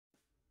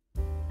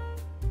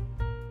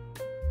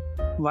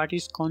What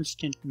is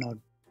constant node?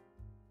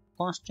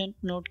 Constant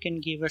node can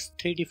give us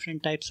three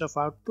different types of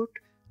output: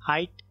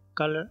 height,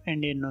 color,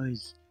 and a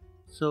noise.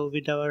 So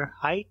with our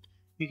height,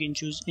 we can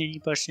choose any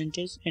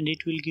percentage and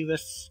it will give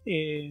us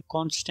a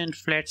constant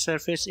flat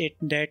surface at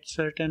that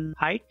certain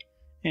height.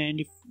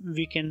 And if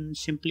we can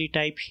simply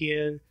type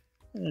here,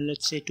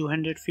 let's say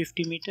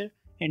 250 meter,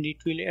 and it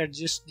will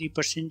adjust the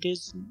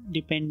percentage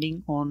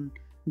depending on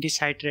this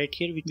height right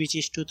here, which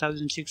is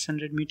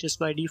 2600 meters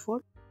by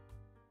default.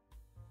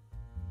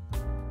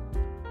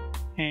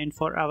 And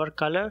for our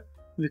color,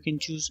 we can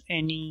choose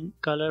any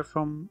color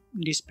from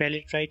this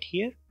palette right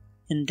here.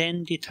 And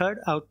then the third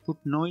output,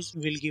 noise,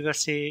 will give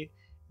us a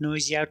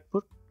noisy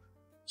output,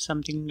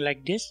 something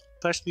like this.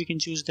 First we can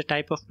choose the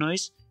type of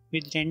noise.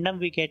 With random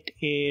we get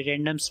a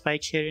random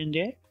spike here and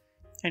there,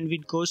 and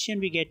with Gaussian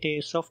we get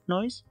a soft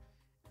noise,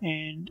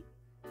 and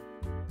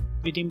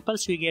with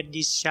impulse we get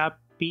these sharp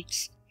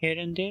peaks here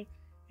and there,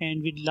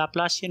 and with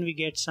Laplacian we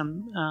get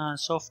some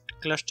soft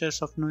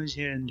clusters of noise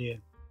here and there.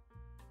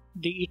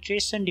 The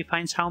iteration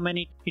defines how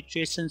many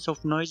iterations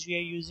of noise we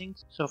are using.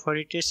 So for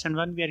iteration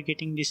 1 we are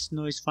getting this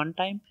noise 1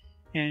 time,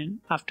 and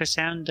after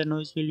 7 the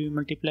noise will be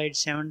multiplied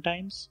 7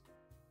 times,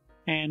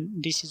 and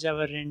this is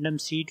our random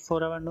seed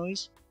for our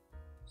noise.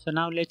 So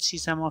now let's see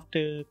some of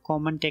the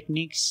common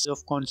techniques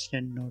of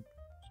constant node.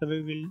 So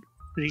we will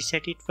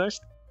reset it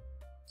first.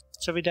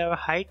 So with our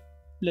height,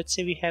 let's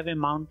say we have a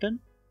mountain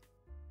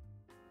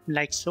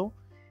like so,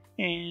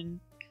 and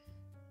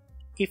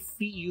if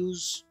we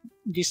use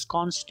this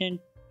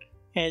constant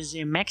as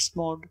a max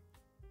mode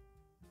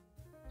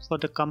for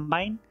the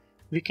combine,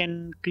 we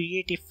can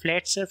create a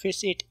flat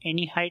surface at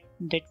any height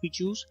that we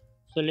choose.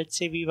 So let's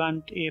say we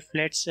want a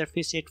flat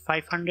surface at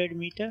 500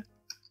 meter.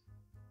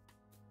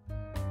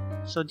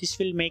 So this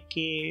will make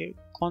a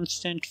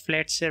constant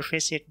flat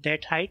surface at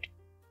that height.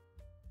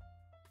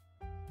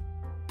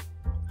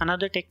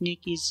 Another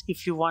technique is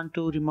if you want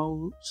to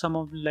remove some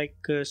of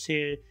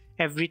say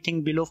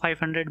everything below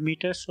 500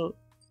 meters, so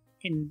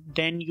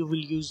then you will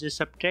use a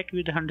subtract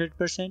with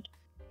 100%.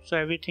 So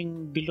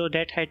everything below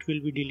that height will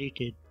be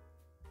deleted.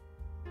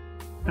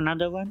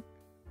 Another one,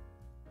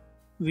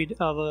 with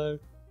our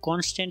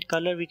constant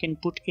color we can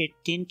put a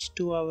tint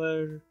to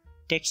our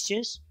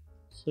textures.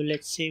 So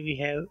let's say we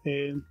have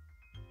a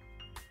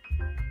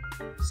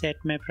set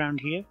map around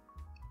here.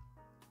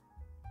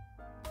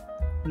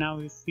 Now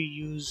if we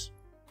use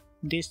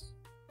this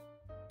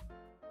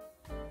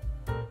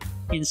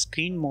in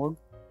screen mode,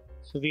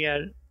 so we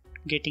are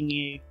getting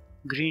a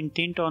green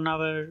tint on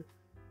our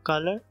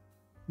color.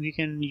 We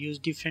can use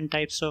different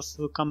types of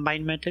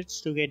combine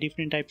methods to get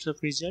different types of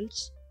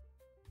results.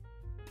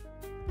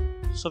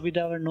 So with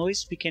our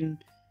noise we can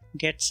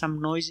get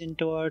some noise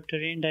into our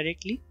terrain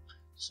directly.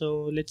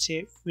 So let's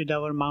say with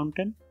our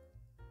mountain,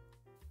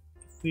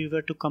 if we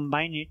were to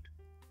combine it,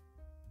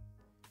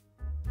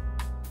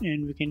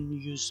 and we can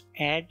use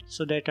add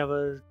so that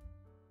our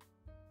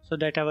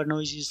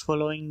noise is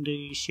following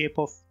the shape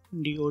of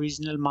the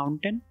original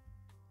mountain.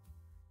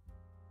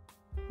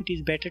 It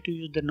is better to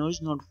use the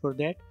noise node for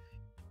that,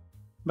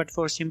 but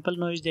for simple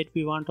noise that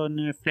we want on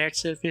a flat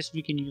surface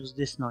we can use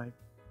this node.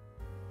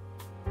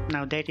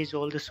 Now that is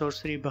all the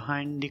sorcery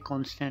behind the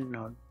constant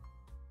node.